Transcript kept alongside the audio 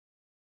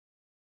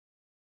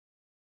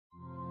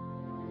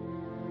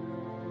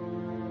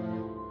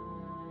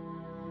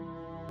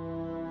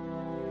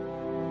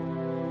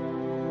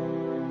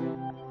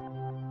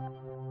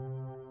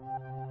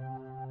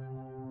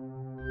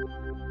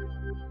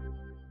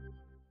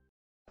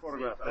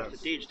photograph?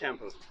 That's the Deeds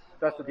Temple.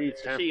 That's the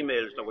Deeds Temple. Sea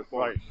mills that was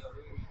born. Right.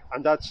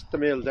 And that's the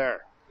mill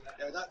there.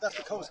 Yeah, that's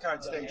the Coast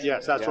Guard station.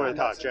 Yes, that's what I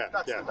thought. Yeah,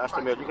 That's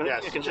the mill. You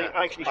can see,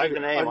 actually see the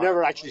name. I've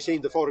never actually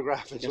seen the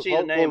photograph. It's you can see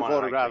the name on it.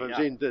 Photograph. I've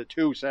seen the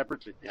two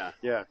separately.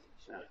 Yeah.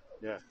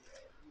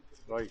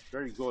 Right,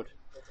 very good.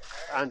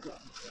 And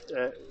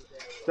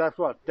that's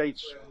what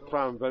dates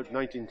from about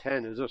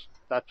 1910, is it?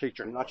 That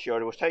picture? I'm not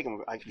sure. It was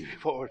taken actually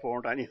before I was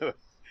born, anyway.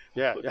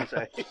 Yeah.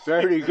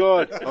 Very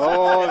good.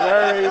 Oh,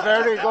 very,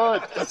 very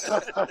good.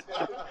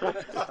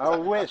 I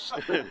wish.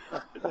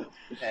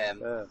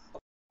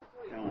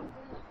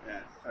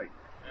 Right.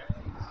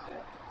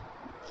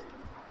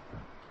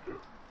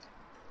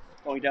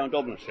 Going down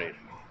Dublin Street.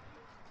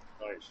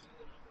 Right.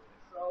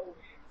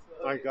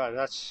 My God,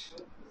 that's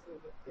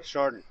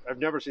extraordinary. I've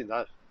never seen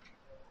that.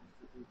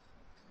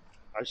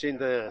 I've seen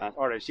the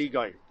RIC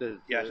guy.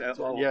 Yeah.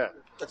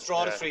 That's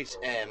Broad Street.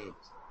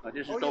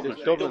 This is Dublin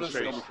Street. Dublin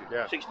Street.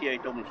 Yeah.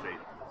 68 Dublin Street.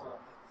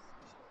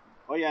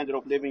 I ended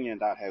up living in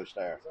that house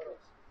there.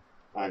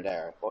 And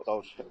there.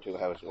 Those two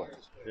houses were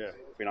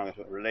belonging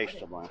to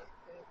relations of mine.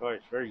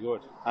 Right, very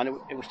good. And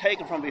it was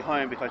taken from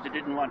behind because they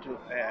didn't want to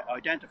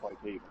identify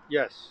people.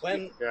 Yes.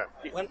 When do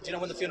you know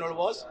when the funeral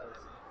was?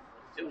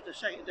 It was the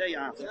second day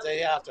after. The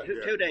day after.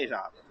 2 days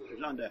after. It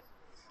was on the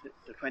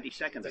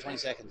 22nd. The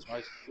 22nd,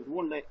 right. There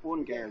was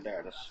one girl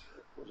there that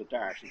was a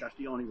Darcy. That's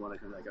the only one I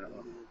can recognise.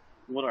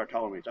 Mother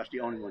told me that's the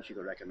only one she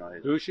could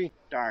recognise. Who's she?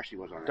 Darcy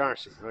was on.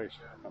 Darcy, right.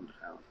 From the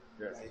town.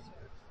 Yeah.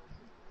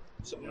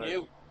 Something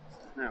new.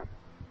 No.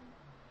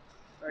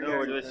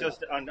 No, it was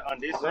just on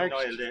this side,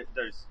 Niall,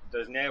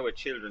 there's now a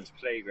children's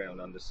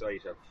playground on the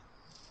site of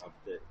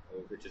the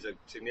which is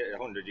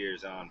 100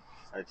 years on.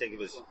 I think it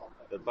was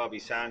that Bobby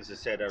Sands has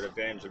said our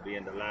revenge will be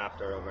in the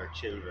laughter of our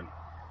children,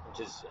 which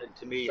is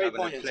to me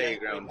having a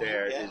playground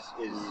there is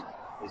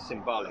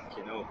symbolic,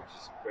 you know, which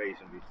is great.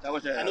 And that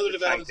was another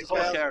development as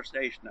well. Car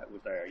station that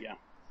was there, yeah.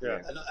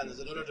 And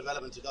there's another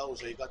development to go,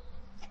 so you've got.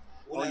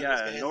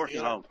 North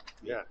Home.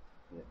 Yeah.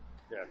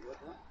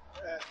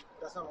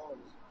 That's not all.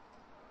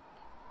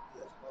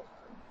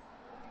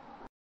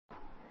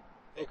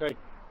 Okay.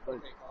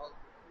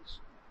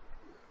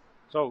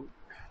 So,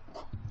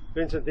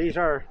 Vincent, these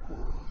are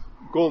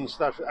guns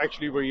that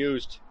actually were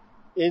used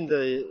in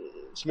the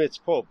Smith's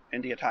pub.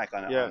 In the attack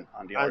on the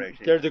and RAC.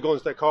 they're the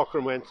guns that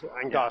Cochrane went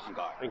and got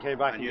and came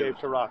back and gave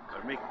to Rock.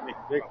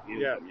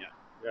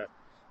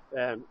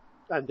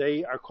 And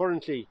they are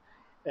currently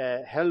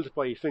held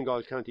by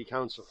Fingal County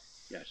Council.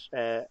 Yes.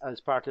 As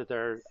part of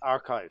their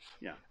archive.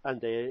 Yeah. And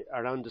they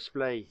are on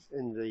display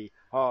in the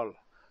hall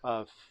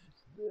of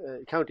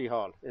County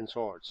Hall in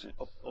Swords.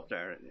 Up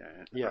there,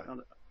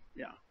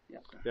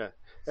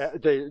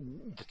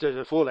 There's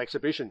a full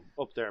exhibition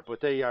up there,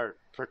 but they are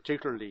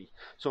particularly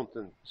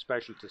something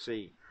special to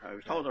see. I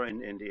was told they're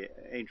in the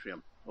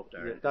atrium up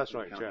there. Yeah, that's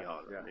right. County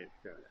Hall,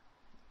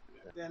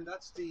 Then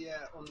that's the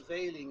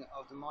unveiling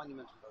of the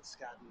monument of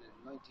Scadden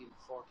in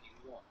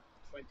 1941,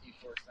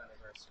 21st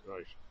anniversary.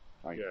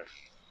 Right. Yeah.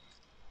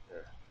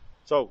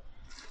 So,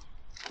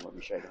 let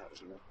me show you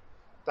that.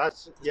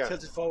 That's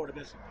Tilt it forward a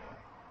bit.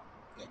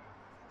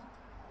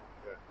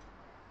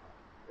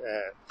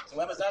 So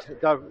when was that?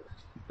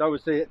 That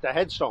was the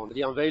headstone,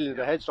 the unveiling of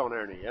the headstone,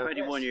 Ernie. Yeah.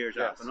 21 years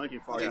after,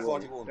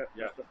 1941.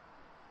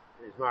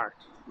 It's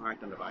marked.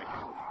 Marked on the back.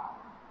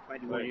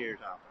 21 years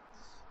after.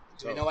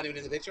 Do you know anyone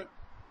in the picture?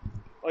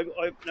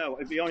 No,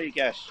 it'd be only a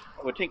guess.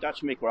 I would think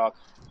that's Mick Rock,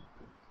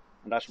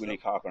 and that's Willie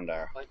Cochrane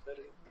there.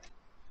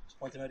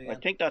 Point them out again. I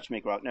think that's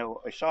Mick Rock.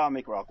 Now, I saw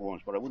Mick Rock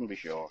once, but I wouldn't be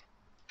sure.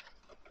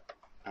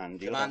 And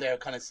the man there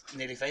kind of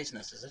nearly facing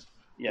us, is it?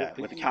 Yeah,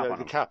 with the cap on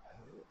the cap.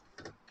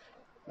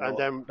 No, and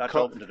then that's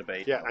open to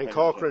debate. Yeah, and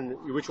Cochrane,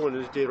 which one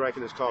do you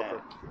reckon is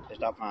Cochrane? It's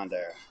that man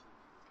there.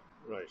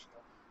 Right.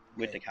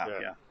 With the cap,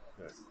 yeah.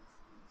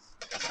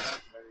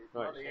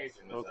 Right.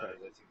 Okay.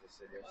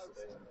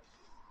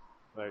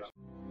 Right.